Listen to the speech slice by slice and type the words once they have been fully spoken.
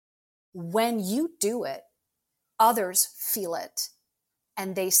when you do it, others feel it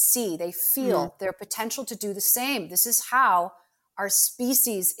and they feel their potential to do the same. This is how our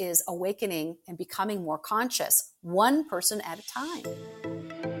species is awakening and becoming more conscious, one person at a time.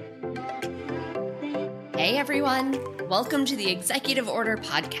 Hey everyone, welcome to the Executive Order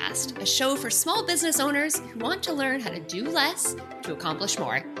Podcast, a show for small business owners who want to learn how to do less to accomplish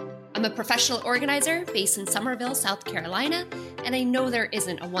more. I'm a professional organizer based in Somerville, South Carolina, and I know there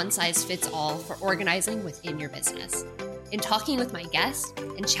isn't a one-size-fits-all for organizing within your business. In talking with my guests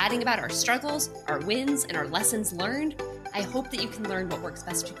and chatting about our struggles, our wins, and our lessons learned, I hope that you can learn what works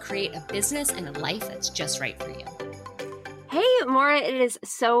best to create a business and a life that's just right for you. Hey, Maura, it is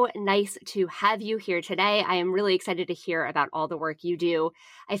so nice to have you here today. I am really excited to hear about all the work you do.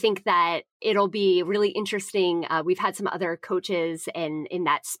 I think that it'll be really interesting. We've had some other coaches in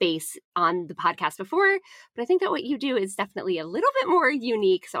that space on the podcast before, but I think that what you do is definitely a little bit more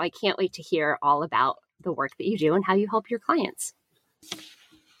unique. So I can't wait to hear all about the work that you do and how you help your clients.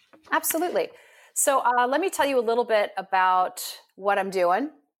 Absolutely. So let me tell you a little bit about what I'm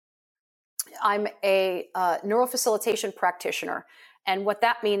doing. I'm a neurofacilitation practitioner. And what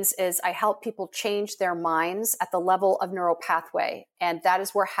that means is I help people change their minds at the level of neural pathway. And that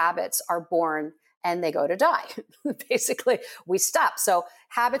is where habits are born and they go to die. Basically, we stop. So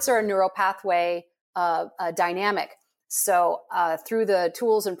habits are a neural pathway dynamic. So through the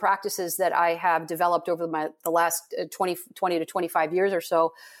tools and practices that I have developed over the last 20 to 25 years or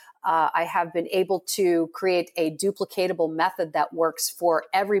so, I have been able to create a duplicatable method that works for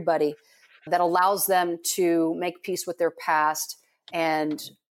everybody, that allows them to make peace with their past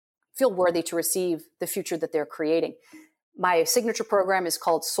and feel worthy to receive the future that they're creating. My signature program is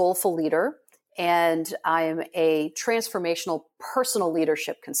called Soulful Leader, and I am a transformational personal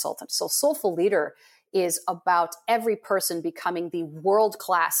leadership consultant. So Soulful Leader is about every person becoming the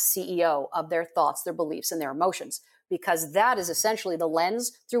world-class CEO of their thoughts, their beliefs, and their emotions, because that is essentially the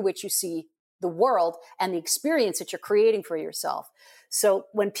lens through which you see the world and the experience that you're creating for yourself. So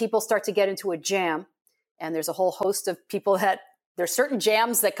when people start to get into a jam, and there's a whole host of people that there's certain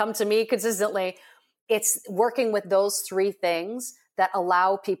jams that come to me consistently, it's working with those three things that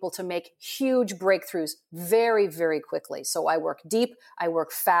allow people to make huge breakthroughs very, very quickly. So I work deep, I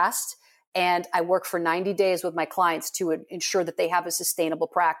work fast, and I work for 90 days with my clients to ensure that they have a sustainable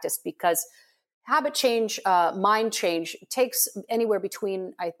practice, because habit change, mind change takes anywhere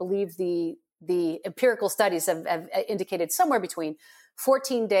between, I believe the empirical studies have indicated somewhere between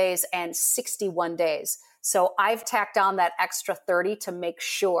 14 days and 61 days. So I've tacked on that extra 30 to make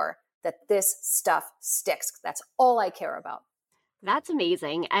sure that this stuff sticks. That's all I care about. That's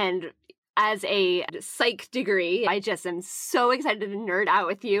amazing. And as a psych degree, I just am so excited to nerd out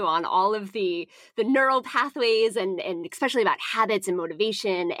with you on all of the neural pathways and especially about habits and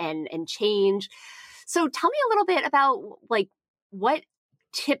motivation and change. So tell me a little bit about what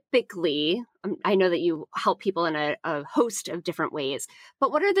typically, I know that you help people in a host of different ways, but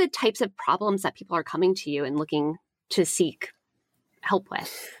what are the types of problems that people are coming to you and looking to seek help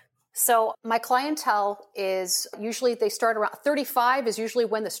with? So my clientele is usually, they start around 35 is usually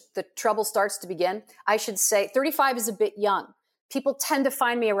when the trouble starts to begin. I should say 35 is a bit young. People tend to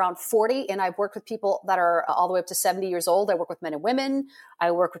find me around 40, and I've worked with people that are all the way up to 70 years old. I work with men and women.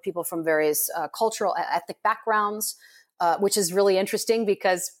 I work with people from various cultural, ethnic backgrounds, which is really interesting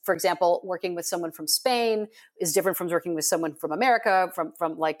because, for example, working with someone from Spain is different from working with someone from America,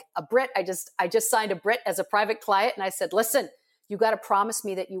 from like a Brit. I just signed a Brit as a private client, and I said, listen, you got to promise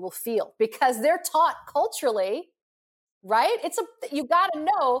me that you will feel, because they're taught culturally, right? You got to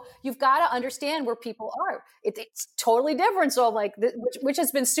know, you've got to understand where people are. It's totally different. So I'm like, which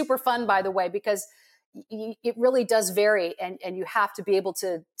has been super fun, by the way, because it really does vary, and you have to be able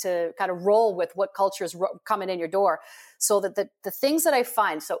to kind of roll with what culture is coming in your door. So that the things that I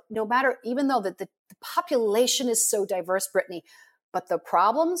find, so no matter, even though that the population is so diverse, Brittany, but the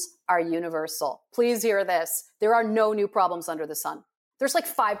problems are universal. Please hear this. There are no new problems under the sun. There's like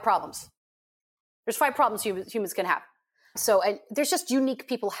 5 problems. There's 5 problems humans can have. So, and there's just unique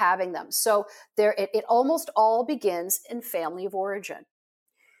people having them. So it almost all begins in family of origin.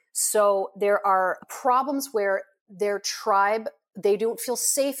 So there are problems where their tribe, they don't feel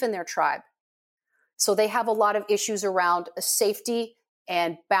safe in their tribe. So they have a lot of issues around safety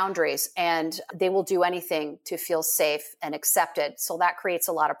and boundaries, and they will do anything to feel safe and accepted. So that creates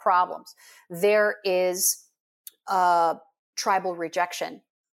a lot of problems. There is tribal rejection,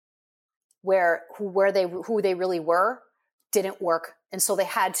 where who they really were didn't work. And so they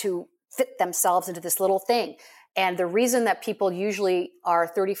had to fit themselves into this little thing. And the reason that people usually are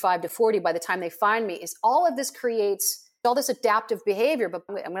 35 to 40 by the time they find me is all of this creates all this adaptive behavior, but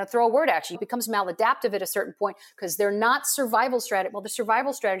I'm going to throw a word at you. It becomes maladaptive at a certain point because they're not survival strategies. Well, the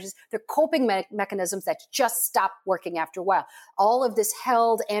survival strategies, they're coping mechanisms that just stop working after a while. All of this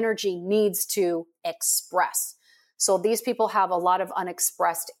held energy needs to express. So these people have a lot of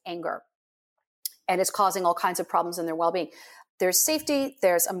unexpressed anger, and it's causing all kinds of problems in their well-being. There's safety.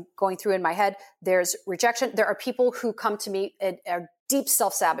 I'm going through in my head, there's rejection. There are people who come to me and are deep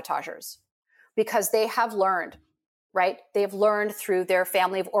self-sabotagers because they have learned, right? They have learned through their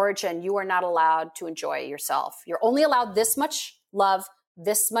family of origin, you are not allowed to enjoy yourself. You're only allowed this much love,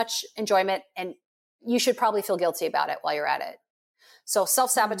 this much enjoyment, and you should probably feel guilty about it while you're at it. So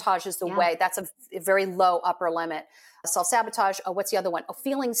self-sabotage is the way. That's a very low upper limit. Self-sabotage. What's the other one?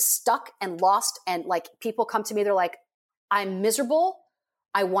 Feeling stuck and lost. And like people come to me, they're like, I'm miserable.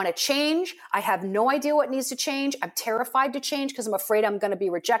 I want to change. I have no idea what needs to change. I'm terrified to change because I'm afraid I'm going to be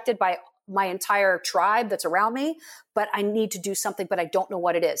rejected by my entire tribe that's around me, but I need to do something, but I don't know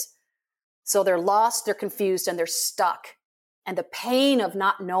what it is. So they're lost, they're confused, and they're stuck. And the pain of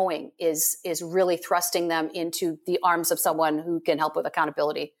not knowing is really thrusting them into the arms of someone who can help with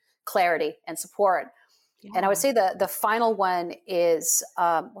accountability, clarity, and support. Yeah. And I would say the final one is,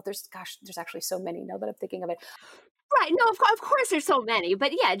 there's actually so many now that I'm thinking of it. Right. No, of course there's so many,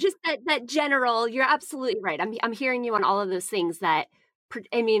 but yeah, just that general, you're absolutely right. I'm hearing you on all of those things that,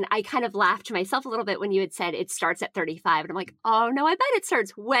 I mean, I kind of laughed to myself a little bit when you had said it starts at 35. And I'm like, oh no, I bet it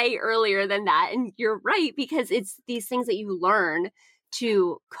starts way earlier than that. And you're right, because it's these things that you learn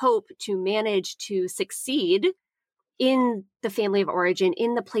to cope, to manage, to succeed in the family of origin,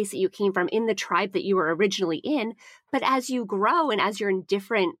 in the place that you came from, in the tribe that you were originally in. But as you grow and as you're in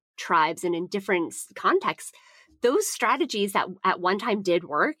different tribes and in different contexts, those strategies that at one time did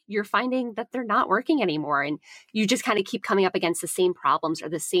work, you're finding that they're not working anymore. And you just kind of keep coming up against the same problems or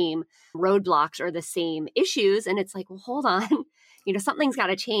the same roadblocks or the same issues. And it's like, well, hold on, something's got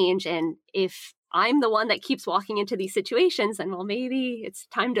to change. And if I'm the one that keeps walking into these situations, then well, maybe it's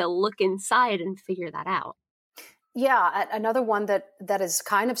time to look inside and figure that out. Yeah. Another one that is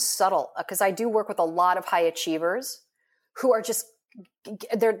kind of subtle, because I do work with a lot of high achievers who are just,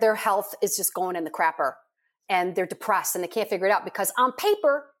 their health is just going in the crapper. And they're depressed and they can't figure it out because on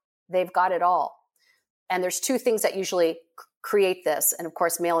paper, they've got it all. And there's two things that usually create this. And of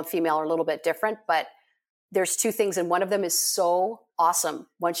course, male and female are a little bit different, but there's two things. And one of them is so awesome.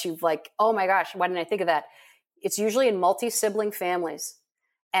 Once you've like, oh my gosh, why didn't I think of that? It's usually in multi-sibling families.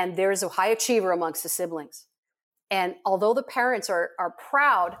 And there's a high achiever amongst the siblings. And although the parents are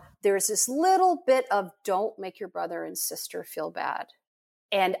proud, there's this little bit of don't make your brother and sister feel bad.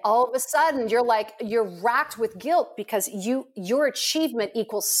 And all of a sudden you're racked with guilt because your achievement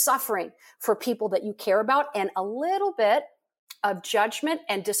equals suffering for people that you care about, and a little bit of judgment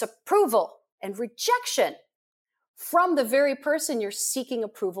and disapproval and rejection from the very person you're seeking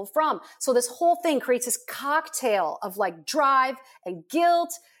approval from. So this whole thing creates this cocktail of like drive and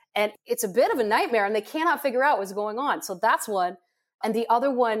guilt, and it's a bit of a nightmare, and they cannot figure out what's going on. So that's one. And the other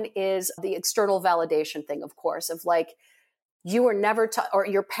one is the external validation thing, of course, of like, you were never taught, or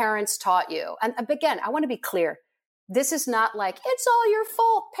your parents taught you. And again, I want to be clear. This is not like, it's all your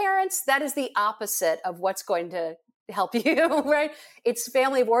fault, parents. That is the opposite of what's going to help you, right? It's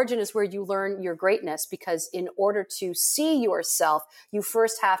family of origin is where you learn your greatness, because in order to see yourself, you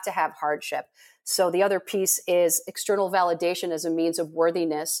first have to have hardship. So the other piece is external validation as a means of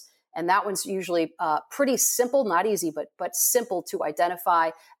worthiness. And that one's usually pretty simple, not easy, but simple to identify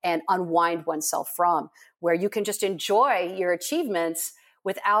and unwind oneself from, where you can just enjoy your achievements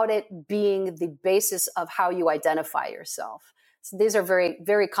without it being the basis of how you identify yourself. So these are very,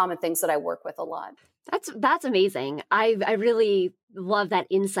 very common things that I work with a lot. That's amazing. I really love that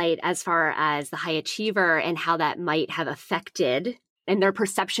insight as far as the high achiever and how that might have affected, and their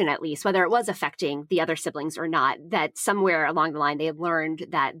perception, at least, whether it was affecting the other siblings or not, that somewhere along the line, they learned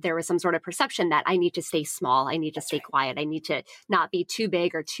that there was some sort of perception that I need to stay small, I need to stay quiet, I need to not be too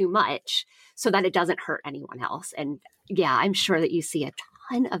big or too much so that it doesn't hurt anyone else. And yeah, I'm sure that you see a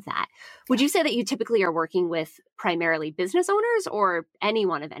ton of that. Would you say that you typically are working with primarily business owners or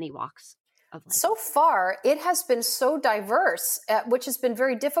anyone of any walks of life? So far, it has been so diverse, which has been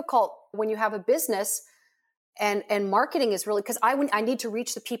very difficult when you have a business. And marketing is really, because I need to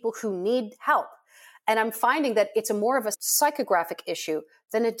reach the people who need help. And I'm finding that it's more of a psychographic issue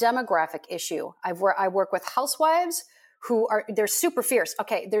than a demographic issue. I work with housewives they're super fierce.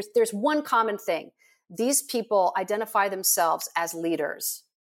 Okay, there's one common thing. These people identify themselves as leaders.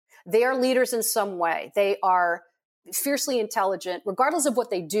 They are leaders in some way. They are fiercely intelligent, regardless of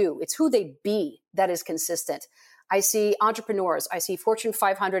what they do. It's who they be that is consistent. I see entrepreneurs. I see Fortune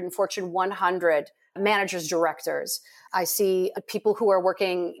 500 and Fortune 100 managers, directors. I see people who are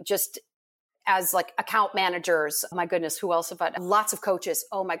working just as like account managers. My goodness, who else have I? Lots of coaches.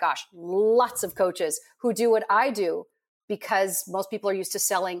 Oh my gosh, lots of coaches who do what I do because most people are used to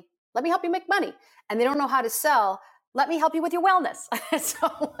selling. Let me help you make money. And they don't know how to sell. Let me help you with your wellness.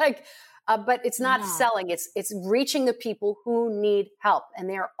 So like, but it's not selling. It's reaching the people who need help. And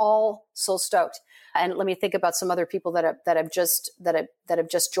they are all so stoked. And let me think about some other people that have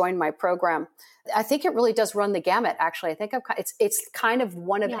just joined my program. I think it really does run the gamut. Actually, I think it's kind of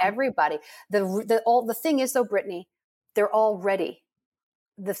one of everybody. The thing is though, Brittany, they're all ready.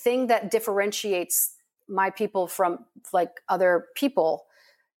 The thing that differentiates my people from like other people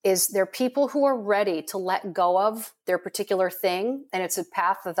is they're people who are ready to let go of their particular thing. And it's a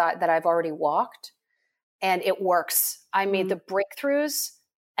path that I've already walked and it works. I made the breakthroughs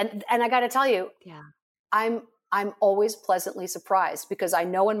and I got to tell you, I'm always pleasantly surprised because I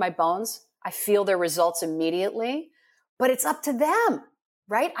know in my bones, I feel their results immediately, but it's up to them,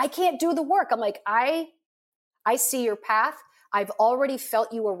 right? I can't do the work. I'm like, I see your path. I've already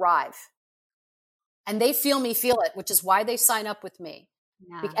felt you arrive and they feel me feel it, which is why they sign up with me.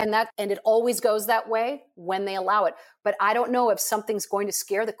 Yeah. And it always goes that way when they allow it. But I don't know if something's going to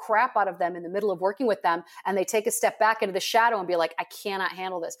scare the crap out of them in the middle of working with them and they take a step back into the shadow and be like, I cannot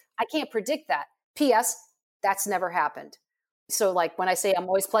handle this. I can't predict that. P.S. That's never happened. So like when I say I'm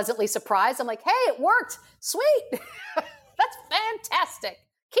always pleasantly surprised, I'm like, hey, it worked. Sweet. That's fantastic.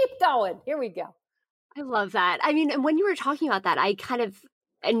 Keep going. Here we go. I love that. I mean, when you were talking about that, I kind of,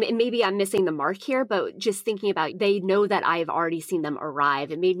 and maybe I'm missing the mark here, but just thinking about, they know that I've already seen them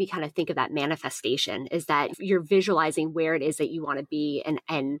arrive. It made me kind of think of that manifestation, is that you're visualizing where it is that you want to be.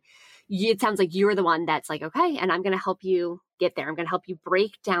 And it sounds like you're the one that's like, okay, and I'm going to help you get there. I'm going to help you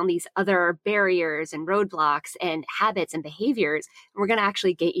break down these other barriers and roadblocks and habits and behaviors. And we're going to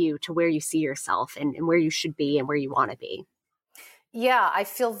actually get you to where you see yourself and where you should be and where you want to be. Yeah, I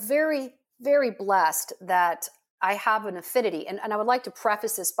feel very, very blessed that I have an affinity. And I would like to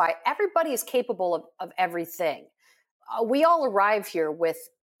preface this by everybody is capable of everything. We all arrive here with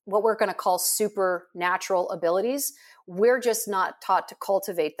what we're going to call supernatural abilities. We're just not taught to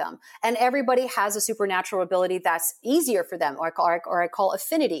cultivate them. And everybody has a supernatural ability that's easier for them, or I call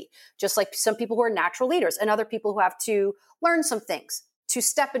affinity, just like some people who are natural leaders and other people who have to learn some things to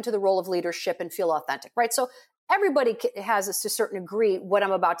step into the role of leadership and feel authentic, right? So everybody has to a certain degree what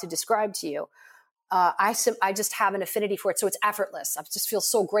I'm about to describe to you. I just have an affinity for it. So it's effortless. I just feel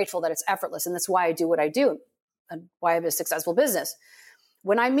so grateful that it's effortless. And that's why I do what I do and why I have a successful business.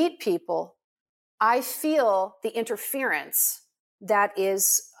 When I meet people, I feel the interference that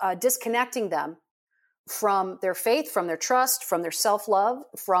is disconnecting them from their faith, from their trust, from their self-love,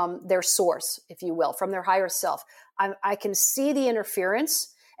 from their source, if you will, from their higher self. I can see the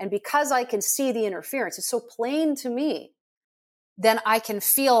interference. And because I can see the interference, it's so plain to me, then I can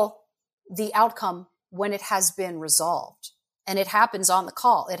feel the outcome when it has been resolved. And it happens on the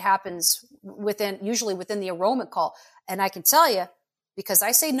call. It happens usually within the enrollment call. And I can tell you, because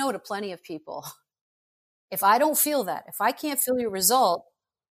I say no to plenty of people, if I don't feel that, if I can't feel your result,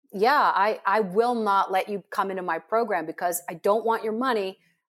 I will not let you come into my program because I don't want your money.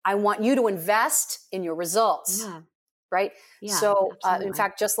 I want you to invest in your results. Yeah. Right. Yeah, so in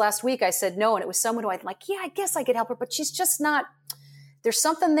fact, just last week I said no. And it was someone who I'm like, I guess I could help her, but she's just not. There's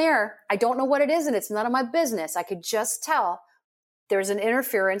something there. I don't know what it is, and it's none of my business. I could just tell there's an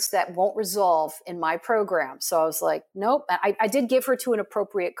interference that won't resolve in my program. So I was like, nope. I did give her to an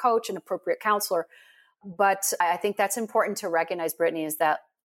appropriate coach, an appropriate counselor. But I think that's important to recognize, Brittany, is that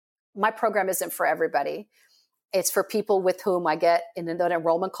my program isn't for everybody. It's for people with whom I get in an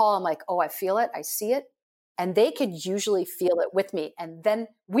enrollment call. I'm like, oh, I feel it. I see it. And they could usually feel it with me. And then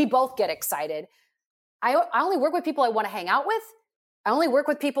we both get excited. I only work with people I want to hang out with. I only work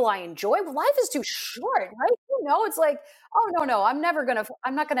with people I enjoy. Life is too short, right? It's like, oh, no, I'm not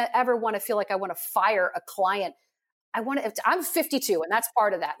going to ever want to feel like I want to fire a client. I'm 52 and that's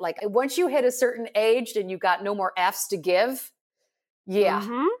part of that. Like once you hit a certain age and you got no more F's to give. Yeah.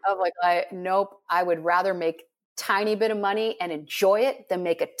 Mm-hmm. I'm like, nope. I would rather make tiny bit of money and enjoy it than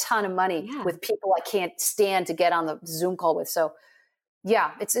make a ton of money with people I can't stand to get on the Zoom call with. So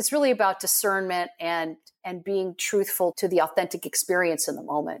yeah, it's really about discernment and being truthful to the authentic experience in the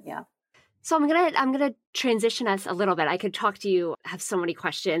moment. Yeah. So I'm gonna transition us a little bit. I could talk to you, have so many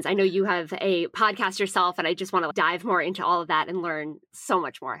questions. I know you have a podcast yourself, and I just want to dive more into all of that and learn so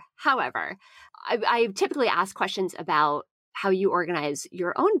much more. However, I typically ask questions about how you organize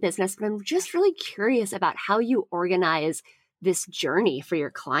your own business, but I'm just really curious about how you organize this journey for your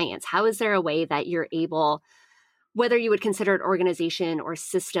clients. How is there a way that you're able whether you would consider it organization or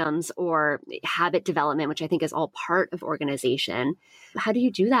systems or habit development, which I think is all part of organization. How do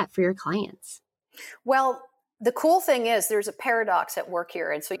you do that for your clients? Well, the cool thing is there's a paradox at work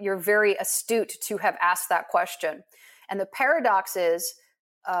here. And so you're very astute to have asked that question. And the paradox is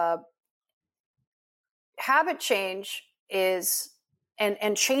habit change is,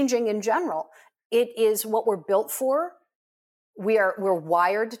 and changing in general, it is what we're built for. We're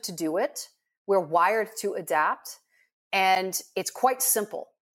wired to do it. We're wired to adapt. And it's quite simple.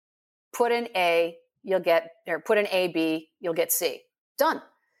 Put in A, put in A, B, you'll get C. Done.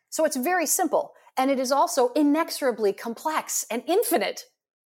 So it's very simple. And it is also inexorably complex and infinite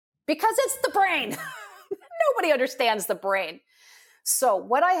because it's the brain. Nobody understands the brain. So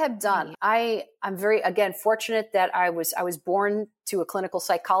what I have done, I'm very, again, fortunate that I was born to a clinical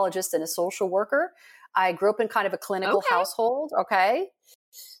psychologist and a social worker. I grew up in kind of a clinical household. Okay.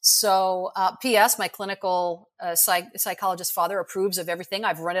 So, P.S., my clinical psychologist father approves of everything.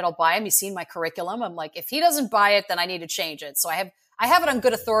 I've run it all by him. He's seen my curriculum. I'm like, if he doesn't buy it, then I need to change it. So I have it on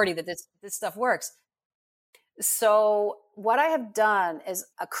good authority that this stuff works. So what I have done is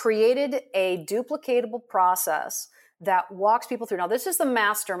created a duplicatable process that walks people through. Now, this is the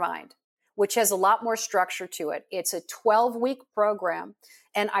mastermind, which has a lot more structure to it. It's a 12-week program.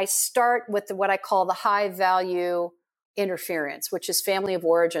 And I start with what I call the high value interference, which is family of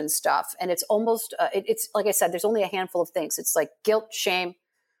origin stuff. And it's almost, it's like I said, there's only a handful of things. It's like guilt, shame,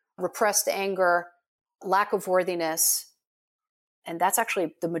 repressed anger, lack of worthiness. And that's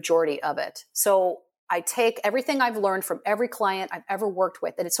actually the majority of it. So I take everything I've learned from every client I've ever worked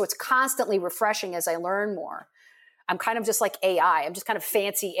with. And so it's constantly refreshing as I learn more. I'm kind of just like AI. I'm just kind of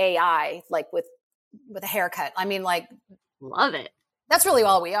fancy AI, like with a haircut. I mean, like, love it. That's really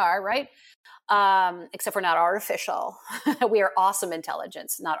all we are, right? Except we're not artificial. We are awesome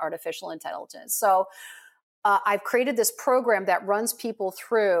intelligence, not artificial intelligence. So I've created this program that runs people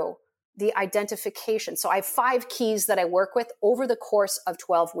through the identification. So I have 5 keys that I work with over the course of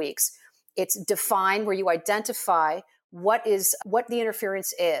 12 weeks. It's define, where you identify what the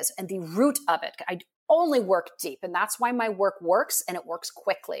interference is and the root of it. I only work deep, and that's why my work works, and it works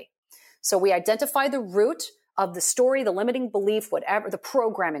quickly. So we identify the root of the story, the limiting belief, whatever, the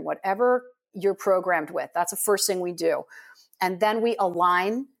programming, whatever you're programmed with. That's the first thing we do. And then we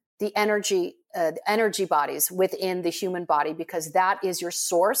align the energy bodies within the human body, because that is your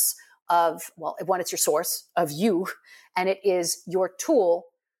source of, well, one, it's your source of you, and it is your tool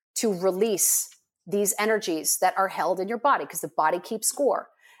to release these energies that are held in your body, because the body keeps score.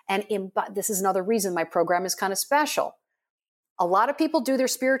 And this is another reason my program is kind of special. A lot of people do their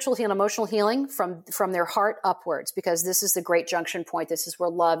spiritual and emotional healing from their heart upwards, because this is the great junction point. This is where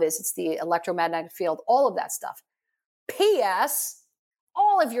love is. It's the electromagnetic field, all of that stuff. P.S.,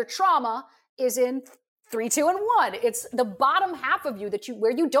 all of your trauma is in 3, 2, and 1. It's the bottom half of you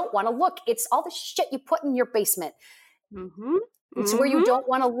where you don't want to look. It's all the shit you put in your basement. Mm-hmm. It's where you don't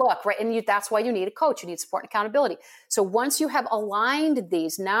want to look, right? And that's why you need a coach. You need support and accountability. So once you have aligned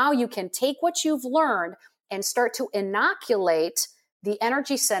these, now you can take what you've learned and start to inoculate the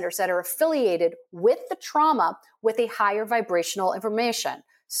energy centers that are affiliated with the trauma with a higher vibrational information.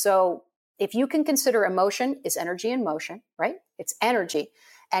 So if you can consider emotion is energy in motion, right? It's energy.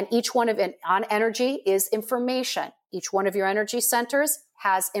 And each one of it on energy is information. Each one of your energy centers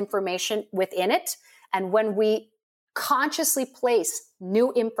has information within it. And when we consciously place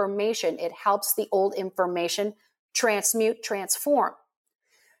new information, it helps the old information transmute, transform.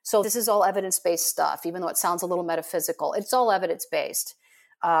 So this is all evidence-based stuff, even though it sounds a little metaphysical. It's all evidence-based.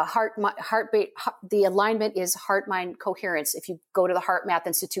 The alignment is heart-mind coherence. If you go to the HeartMath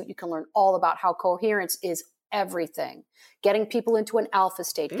Institute, you can learn all about how coherence is everything. Getting people into an alpha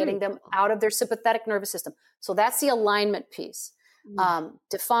state, getting them out of their sympathetic nervous system. So that's the alignment piece.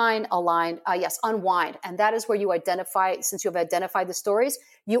 Define, align, unwind. And that is where you identify, since you have identified the stories,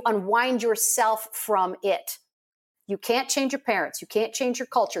 you unwind yourself from it. You can't change your parents. You can't change your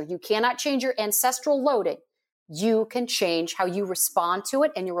culture. You cannot change your ancestral loading. You can change how you respond to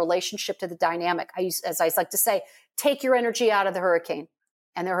it and your relationship to the dynamic. As I like to say, take your energy out of the hurricane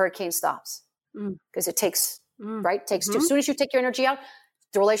and the hurricane stops. Because it takes, right? As soon as you take your energy out,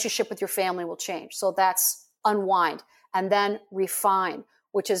 the relationship with your family will change. So that's unwind. And then refine,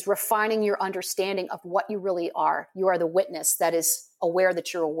 which is refining your understanding of what you really are. You are the witness that is aware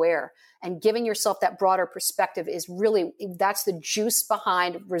that you're aware. And giving yourself that broader perspective is really, that's the juice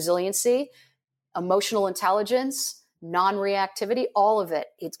behind resiliency, emotional intelligence, non-reactivity, all of it.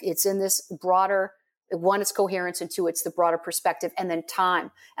 It's in this broader, 1, it's coherence, and 2, it's the broader perspective. And then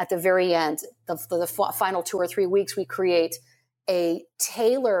time at the very end, the final 2 or 3 weeks, we create a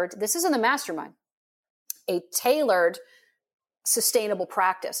tailored, this is in the mastermind, a tailored, sustainable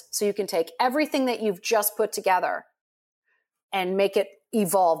practice. So you can take everything that you've just put together and make it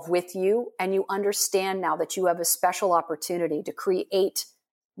evolve with you. And you understand now that you have a special opportunity to create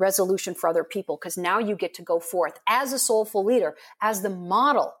resolution for other people, because now you get to go forth as a soulful leader, as the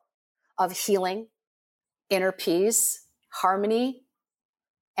model of healing, inner peace, harmony,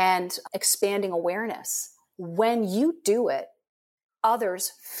 and expanding awareness. When you do it,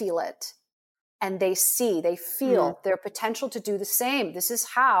 others feel it, and they feel their potential to do the same. This is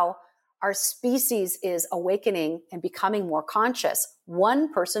how our species is awakening and becoming more conscious,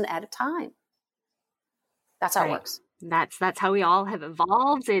 one person at a time. That's how it works. That's how we all have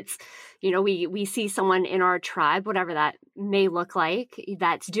evolved. It's, we see someone in our tribe, whatever that may look like,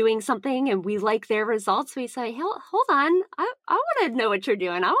 that's doing something and we like their results. We say, hold on, I want to know what you're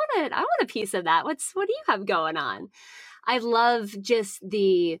doing. I want a piece of that. What do you have going on? I love just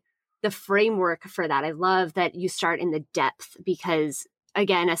the framework for that. I love that you start in the depth because,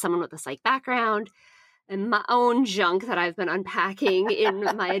 again, as someone with a psych background and my own junk that I've been unpacking in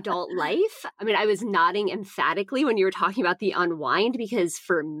my adult life, I mean, I was nodding emphatically when you were talking about the unwind, because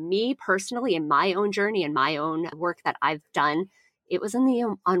for me personally, in my own journey and my own work that I've done, it was in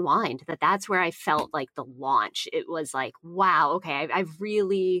the unwind that's where I felt like the launch. It was like, wow, okay,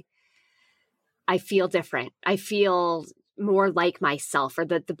 I feel different. I feel more like myself, or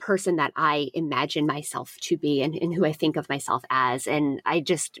the person that I imagine myself to be and who I think of myself as. And I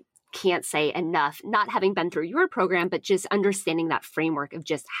just can't say enough, not having been through your program, but just understanding that framework of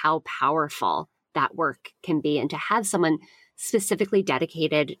just how powerful that work can be, and to have someone specifically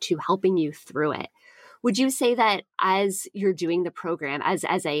dedicated to helping you through it. Would you say that as you're doing the program, as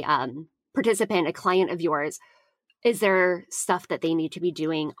a participant, a client of yours, is there stuff that they need to be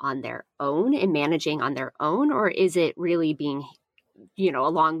doing on their own and managing on their own, or is it really being,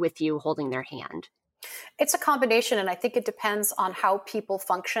 along with you, holding their hand? It's a combination, and I think it depends on how people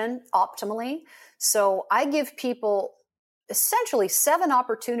function optimally. So I give people essentially 7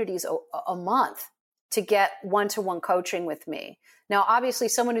 opportunities a month to get one-to-one coaching with me. Now, obviously,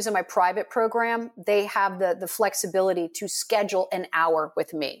 someone who's in my private program, they have the flexibility to schedule an hour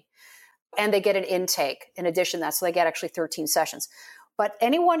with me. And they get an intake in addition to that. So they get actually 13 sessions. But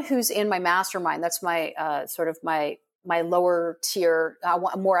anyone who's in my mastermind, that's my sort of my lower tier,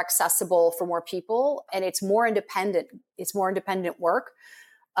 more accessible for more people. And it's more independent. It's more independent work.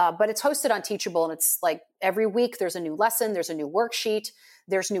 But it's hosted on Teachable. And it's like every week there's a new lesson, there's a new worksheet,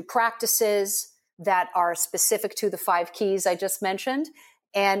 there's new practices that are specific to the 5 keys I just mentioned.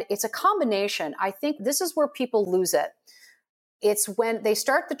 And it's a combination. I think this is where people lose it. It's when they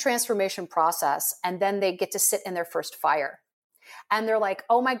start the transformation process and then they get to sit in their first fire. And they're like,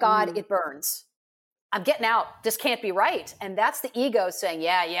 oh my God, it burns. I'm getting out. This can't be right. And that's the ego saying,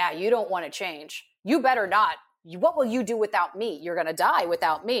 yeah, you don't want to change. You better not. What will you do without me? You're going to die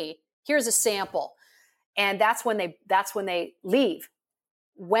without me. Here's a sample. And that's when they leave.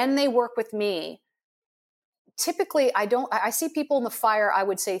 When they work with me, typically I see people in the fire, I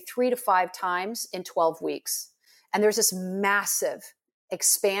would say 3 to 5 times in 12 weeks. And there's this massive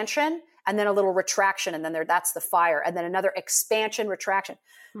expansion and then a little retraction. And then that's the fire. And then another expansion, retraction.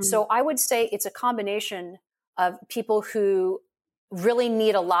 Mm-hmm. So I would say it's a combination of people who really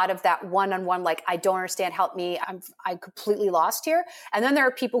need a lot of that one-on-one, like, I don't understand, help me. I'm completely lost here. And then there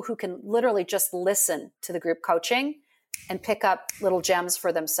are people who can literally just listen to the group coaching and pick up little gems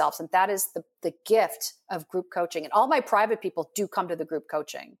for themselves. And that is the gift of group coaching. And all my private people do come to the group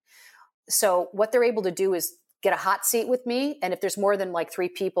coaching. So what they're able to do is get a hot seat with me. And if there's more than like 3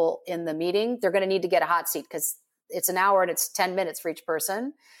 people in the meeting, they're going to need to get a hot seat because it's an hour and it's 10 minutes for each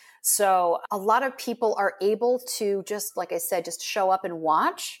person. So a lot of people are able to just, like I said, just show up and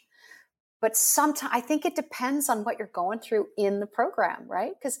watch. But sometimes I think it depends on what you're going through in the program,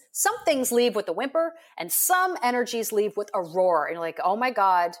 right? Because some things leave with a whimper and some energies leave with a roar. And you're like, oh my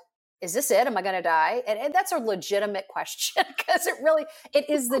God, is this it? Am I going to die? And that's a legitimate question because it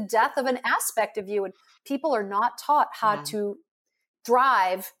is the death of an aspect of you. And people are not taught how to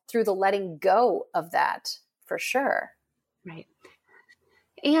thrive through the letting go of that, for sure. Right.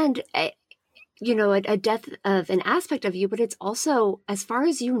 And, a death of an aspect of you, but it's also, as far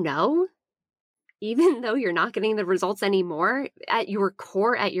as you know, even though you're not getting the results anymore, at your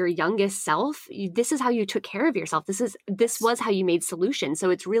core, at your youngest self, this is how you took care of yourself. This was how you made solutions.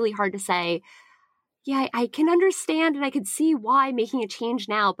 So it's really hard to say, yeah, I can understand and I could see why making a change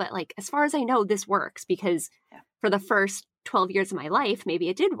now. But like, as far as I know, this works because for the first 12 years of my life, maybe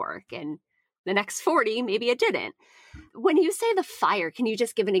it did work. And the next 40, maybe it didn't. When you say the fire, can you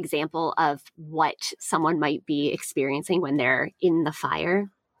just give an example of what someone might be experiencing when they're in the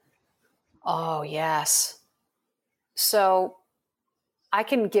fire? Oh, yes. So I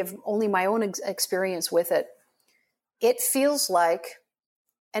can give only my own experience with it. It feels like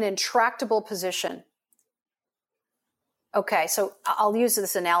an intractable position. Okay, so I'll use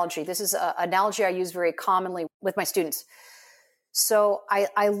this analogy. This is an analogy I use very commonly with my students. So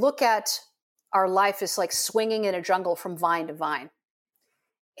I look at our life as like swinging in a jungle from vine to vine.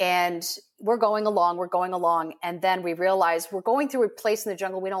 And we're going along. And then we realize we're going through a place in the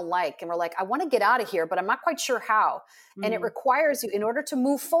jungle we don't like. And we're like, I want to get out of here, but I'm not quite sure how. And it requires you, in order to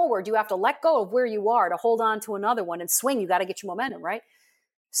move forward, you have to let go of where you are to hold on to another one and swing. You got to get your momentum, right?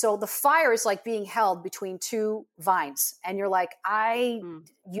 So the fire is like being held between two vines. And you're like,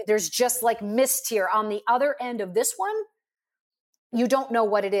 there's just like mist here on the other end of this one. You don't know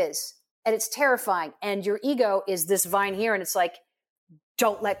what it is. And it's terrifying. And your ego is this vine here. And it's like,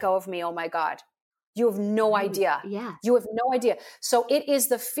 don't let go of me. Oh my God. You have no idea. Yeah. You have no idea. So it is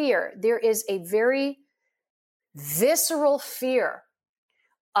the fear. There is a very visceral fear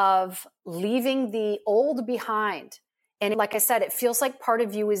of leaving the old behind. And like I said, it feels like part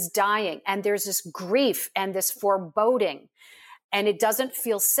of you is dying. And there's this grief and this foreboding. And it doesn't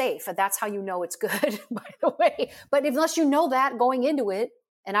feel safe. And that's how you know it's good, by the way. But unless you know that going into it,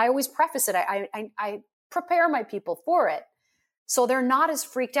 and I always preface it, I prepare my people for it. So they're not as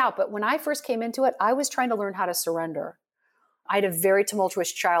freaked out. But when I first came into it, I was trying to learn how to surrender. I had a very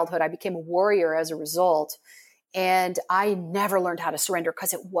tumultuous childhood. I became a warrior as a result. And I never learned how to surrender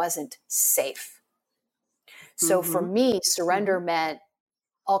because it wasn't safe. So for me, surrender meant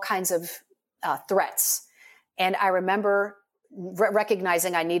all kinds of threats. And I remember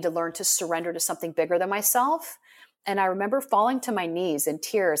recognizing I need to learn to surrender to something bigger than myself. And I remember falling to my knees in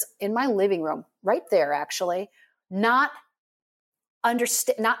tears in my living room, right there, actually, not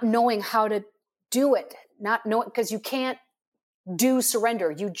knowing how to do it, not knowing, because you can't do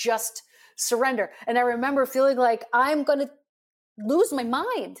surrender. You just surrender. And I remember feeling like I'm going to lose my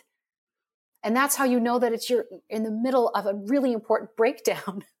mind. And that's how you know that you're in the middle of a really important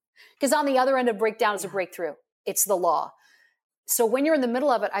breakdown. Because on the other end of breakdown is a breakthrough. It's the law. So when you're in the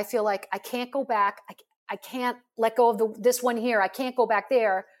middle of it, I feel like I can't go back. I can't let go of this one here. I can't go back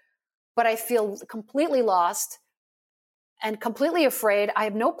there. But I feel completely lost and completely afraid. I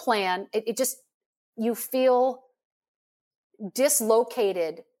have no plan. You feel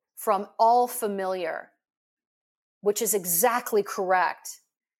dislocated from all familiar, which is exactly correct,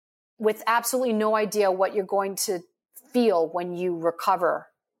 with absolutely no idea what you're going to feel when you recover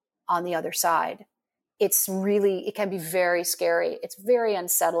on the other side. It can be very scary. It's very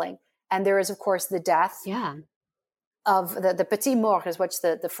unsettling. And there is, of course, the death of the petit mort is what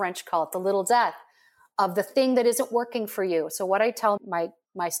the French call it, the little death of the thing that isn't working for you. So what I tell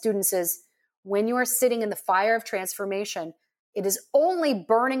my students is, when you are sitting in the fire of transformation, it is only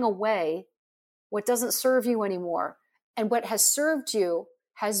burning away what doesn't serve you anymore. And what has served you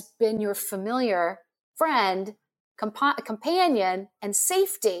has been your familiar friend, companion, and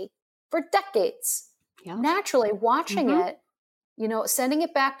safety for decades. Yeah. Naturally, watching it, sending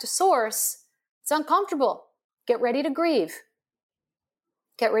it back to source, it's uncomfortable. Get ready to grieve.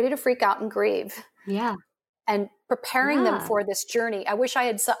 Get ready to freak out and grieve. Yeah. And preparing them for this journey. I wish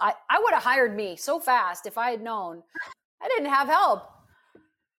I would have hired me so fast if I had known. I didn't have help.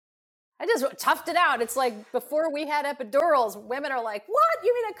 I just toughed it out. It's like before we had epidurals, women are like, what?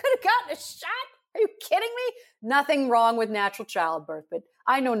 You mean I could have gotten a shot? Are you kidding me? Nothing wrong with natural childbirth. But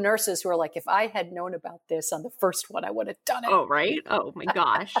I know nurses who are like, if I had known about this on the first one, I would have done it. Oh, right? Oh, my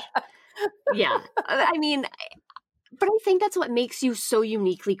gosh. Yeah. I mean, but I think that's what makes you so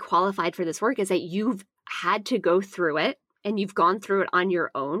uniquely qualified for this work, is that you've had to go through it and you've gone through it on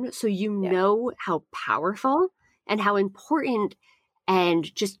your own. So you know how powerful and how important,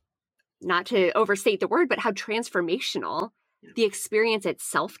 and just not to overstate the word, but how transformational the experience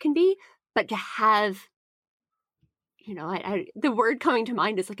itself can be. But to have, the word coming to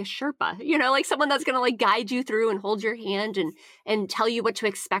mind is like a Sherpa, like someone that's going to like guide you through and hold your hand and tell you what to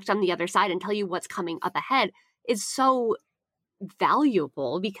expect on the other side and tell you what's coming up ahead, is so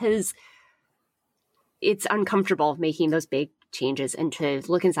valuable, because it's uncomfortable making those big changes, and to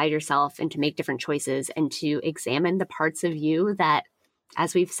look inside yourself and to make different choices and to examine the parts of you that,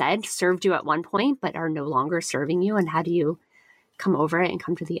 as we've said, served you at one point but are no longer serving you. And how do you come over it and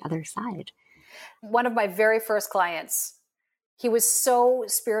come to the other side? One of my very first clients, he was so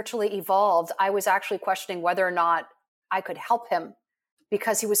spiritually evolved. I was actually questioning whether or not I could help him,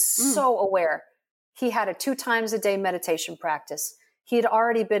 because he was so aware. He had a 2 times a day meditation practice. He had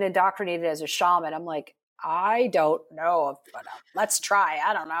already been indoctrinated as a shaman. I'm like, I don't know, but let's try.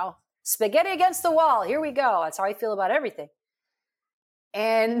 I don't know. Spaghetti against the wall. Here we go. That's how I feel about everything.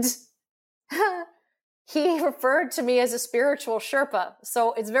 And he referred to me as a spiritual Sherpa.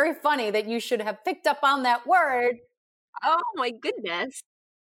 So it's very funny that you should have picked up on that word. Oh my goodness.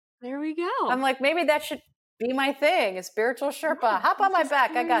 There we go. I'm like, maybe that should be my thing, a spiritual Sherpa. Yeah, Hop on my just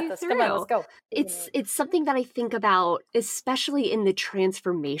back. I got carry this. you Come on, through. let's go. It's something that I think about, especially in the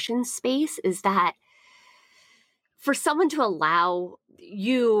transformation space, is that for someone to allow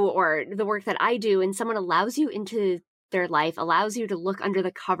you, or the work that I do, and someone allows you into their life, allows you to look under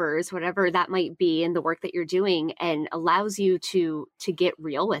the covers, whatever that might be in the work that you're doing, and allows you to get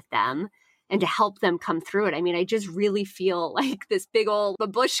real with them and to help them come through it. I mean, I just really feel like this big old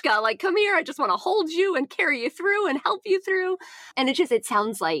babushka, like, come here, I just want to hold you and carry you through and help you through. And it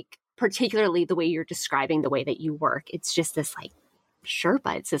sounds like, particularly the way you're describing the way that you work, it's just this like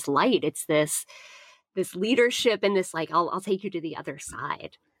Sherpa, it's this light, it's this leadership, and this like, I'll take you to the other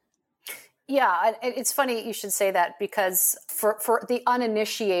side. Yeah, it's funny you should say that, because for the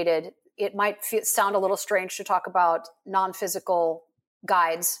uninitiated, it might sound a little strange to talk about non-physical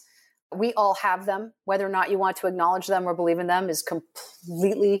guides. We all have them. Whether or not you want to acknowledge them or believe in them is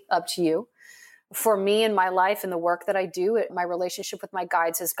completely up to you. For me in my life and the work that I do, my relationship with my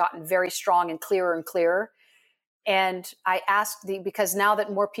guides has gotten very strong and clearer. And I asked because now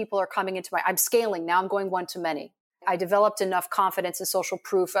that more people are coming into I'm scaling, now I'm going one to many. I developed enough confidence and social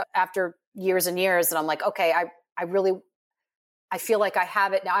proof after years and years that I'm like, okay, I feel like I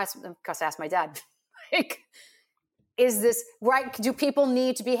have it now. I asked my dad, like, is this right? Do people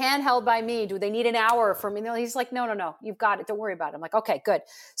need to be handheld by me? Do they need an hour from me? He's like, no, you've got it. Don't worry about it. I'm like, okay, good.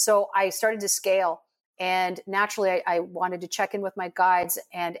 So I started to scale, and naturally I wanted to check in with my guides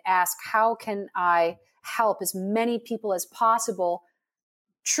and ask, how can I help as many people as possible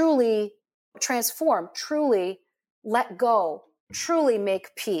truly transform, truly let go, truly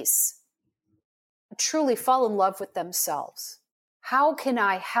make peace, truly fall in love with themselves? How can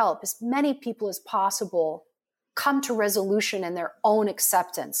I help as many people as possible come to resolution in their own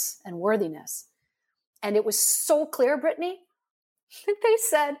acceptance and worthiness? And it was so clear, Brittany, they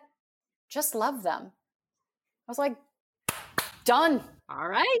said, just love them. I was like, done. All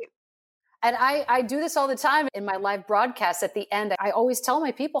right. And I do this all the time in my live broadcasts. At the end, I always tell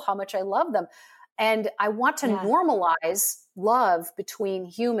my people how much I love them. And I want to normalize love between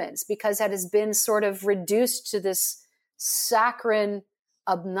humans, because that has been sort of reduced to this saccharine,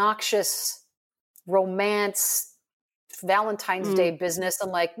 obnoxious romance, Valentine's Day business. I'm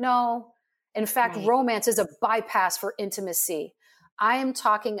like, no. In fact, romance is a bypass for intimacy. I am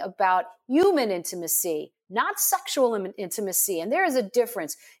talking about human intimacy, not sexual intimacy. And there is a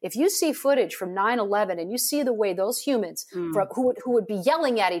difference. If you see footage from 9/11 and you see the way those humans who would be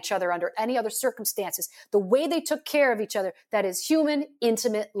yelling at each other under any other circumstances, the way they took care of each other, that is human,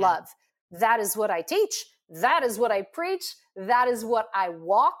 intimate love. That is what I teach. That is what I preach. That is what I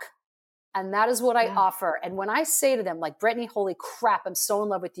walk. And that is what I offer. And when I say to them, like, Brittany, holy crap, I'm so in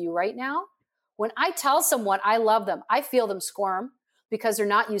love with you right now. When I tell someone I love them, I feel them squirm, because they're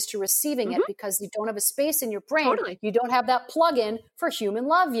not used to receiving it, because you don't have a space in your brain. Totally. You don't have that plug-in for human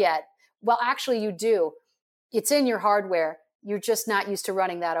love yet. Well, actually you do. It's in your hardware. You're just not used to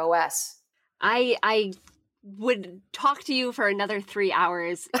running that OS. I would talk to you for another 3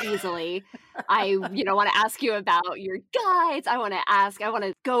 hours easily. I want to ask you about your guides. I want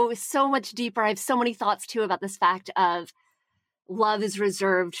to go so much deeper. I have so many thoughts too about this fact of love is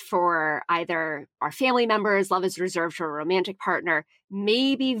reserved for either our family members, love is reserved for a romantic partner,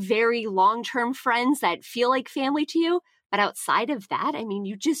 maybe very long-term friends that feel like family to you. But outside of that, I mean,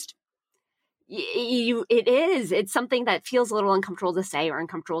 it's something that feels a little uncomfortable to say or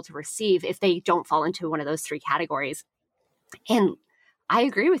uncomfortable to receive if they don't fall into one of those three categories. And I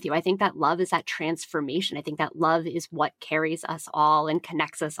agree with you. I think that love is that transformation. I think that love is what carries us all and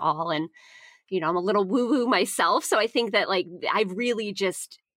connects us all. And, I'm a little woo-woo myself. So I think that I really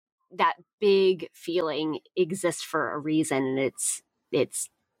just, that big feeling exists for a reason. And it's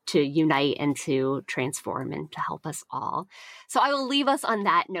to unite and to transform and to help us all. So I will leave us on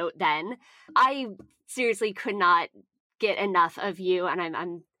that note then. I seriously could not get enough of you,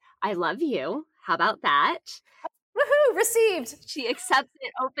 and I love you. How about that? Woohoo, received. She accepts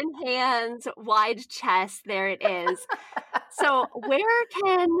it, open hands, wide chest. There it is. So where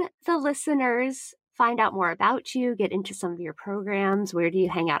can the listeners find out more about you, get into some of your programs? Where do you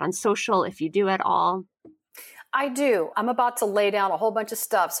hang out on social, if you do at all? I do. I'm about to lay down a whole bunch of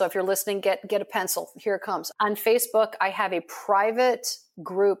stuff. So if you're listening, get a pencil. Here it comes. On Facebook, I have a private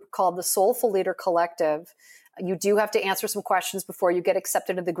group called the Soulful Leader Collective. You do have to answer some questions before you get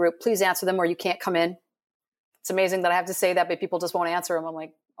accepted into the group. Please answer them or you can't come in. It's amazing that I have to say that, but people just won't answer them. I'm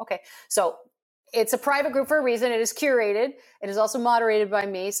like, okay. So It's a private group for a reason. It is curated. It is also moderated by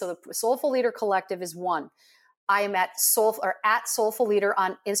me. So the Soulful Leader Collective is one. I am at Soulful Leader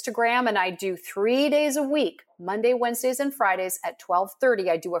on Instagram, and I do 3 days a week, Monday, Wednesdays, and Fridays at 12:30.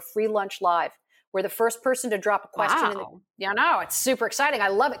 I do a free lunch live. We're the first person to drop a question. Wow. No, it's super exciting. I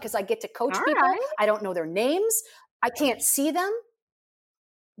love it because I get to coach people. Right. I don't know their names. I can't see them,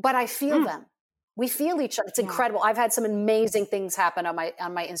 but I feel them. We feel each other. It's incredible. I've had some amazing things happen on my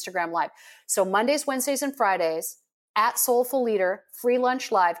Instagram live. So Mondays, Wednesdays, and Fridays at Soulful Leader, free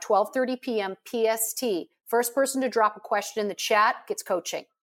lunch live, 12:30 p.m. PST. First person to drop a question in the chat gets coaching.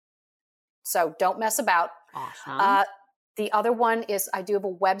 So don't mess about. Awesome. The other one is I do have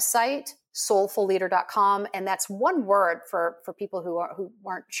a website, soulfulleader.com, and that's one word for people who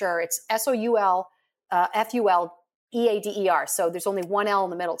aren't sure. It's SOULFULEADER. So there's only one L in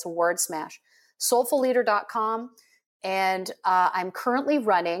the middle. It's a word smash. Soulfulleader.com. And I'm currently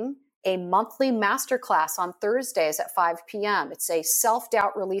running a monthly masterclass on Thursdays at 5 p.m. It's a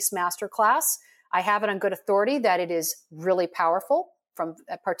self-doubt release masterclass. I have it on good authority that it is really powerful from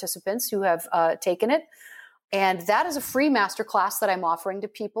participants who have taken it. And that is a free masterclass that I'm offering to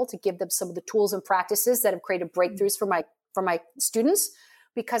people to give them some of the tools and practices that have created breakthroughs for my students,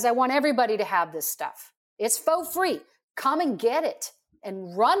 because I want everybody to have this stuff. It's for free. Come and get it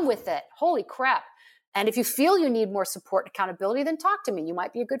and run with it. Holy crap. And if you feel you need more support and accountability, then talk to me. You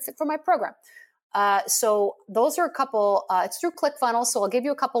might be a good fit for my program. So those are a couple, it's through ClickFunnels. So I'll give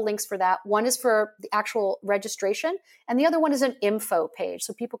you a couple links for that. One is for the actual registration, and the other one is an info page.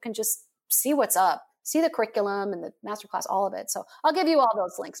 So people can just see what's up, see the curriculum and the masterclass, all of it. So I'll give you all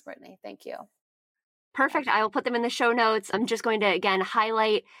those links, Brittany. Thank you. Perfect. I will put them in the show notes. I'm just going to, again,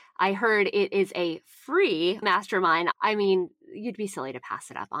 highlight, I heard it is a free mastermind. I mean, you'd be silly to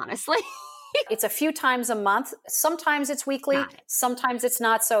pass it up, honestly. It's a few times a month. Sometimes it's weekly. Sometimes it's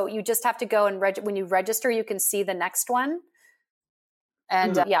not. So you just have to go and when you register, you can see the next one.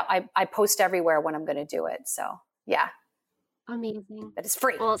 And I post everywhere when I'm going to do it. So yeah. Amazing. But it's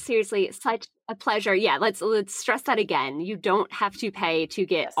free. Well, seriously, such a pleasure. Yeah, let's stress that again. You don't have to pay to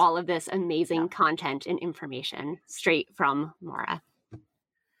get all of this amazing content and information straight from Maura.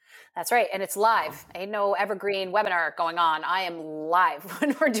 That's right. And it's live. Ain't no evergreen webinar going on. I am live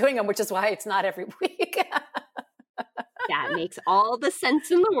when we're doing them, which is why it's not every week. That makes all the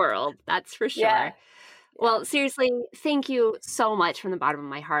sense in the world. That's for sure. Yeah. Well, seriously, thank you so much from the bottom of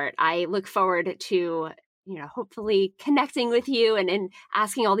my heart. I look forward to, hopefully connecting with you and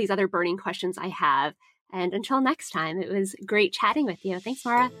asking all these other burning questions I have. And until next time, it was great chatting with you. Thanks,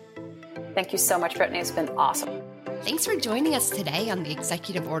 Maura. Thank you so much, Brittany. It's been awesome. Thanks for joining us today on the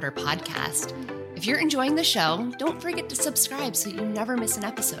Executive Order podcast. If you're enjoying the show, don't forget to subscribe so you never miss an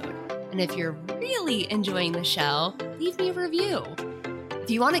episode. And if you're really enjoying the show, leave me a review.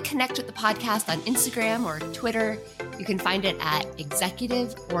 If you want to connect with the podcast on Instagram or Twitter, you can find it at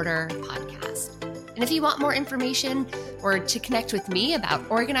Executive Order Podcast. And if you want more information or to connect with me about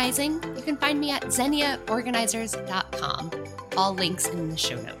organizing, you can find me at ZeniaOrganizers.com. All links in the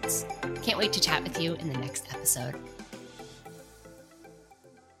show notes. Can't wait to chat with you in the next episode.